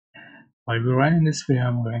Hi everyone, in this video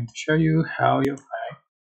I'm going to show you how you affect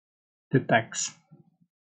the text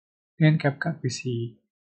in CapCut PC.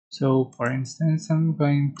 So for instance, I'm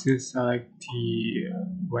going to select the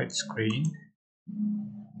white screen,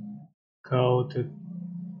 go to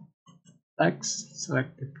text,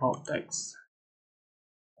 select default text,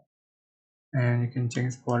 and you can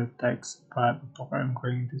change for the text, but before I'm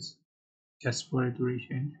going to just for the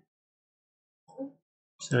duration.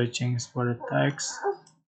 So change for the text,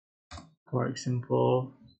 for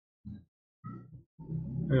example,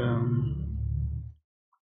 um,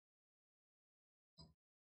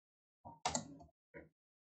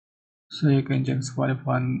 so you can change for the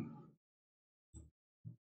font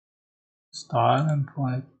style and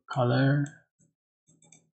font color.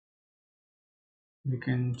 You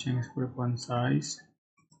can change for the font size.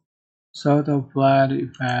 So to apply the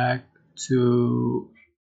effect to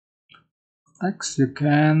text, you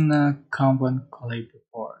can compound clip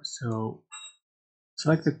before. So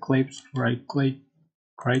select the clips, right click,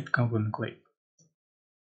 create compound clip.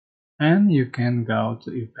 And you can go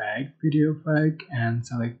to effect, video effect, and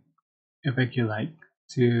select effect you like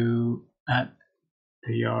to add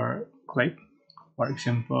to your clip. For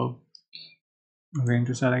example, I'm going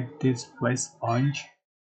to select this place sponge,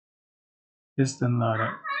 just download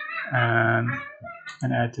it and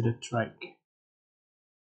add to the track.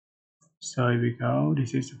 So here we go,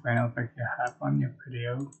 this is the final effect you have on your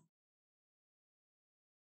video.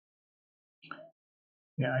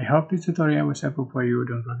 Yeah, I hope this tutorial was helpful for you.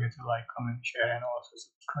 Don't forget to like, comment, share, and also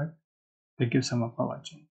subscribe. Thank you so much for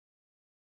watching.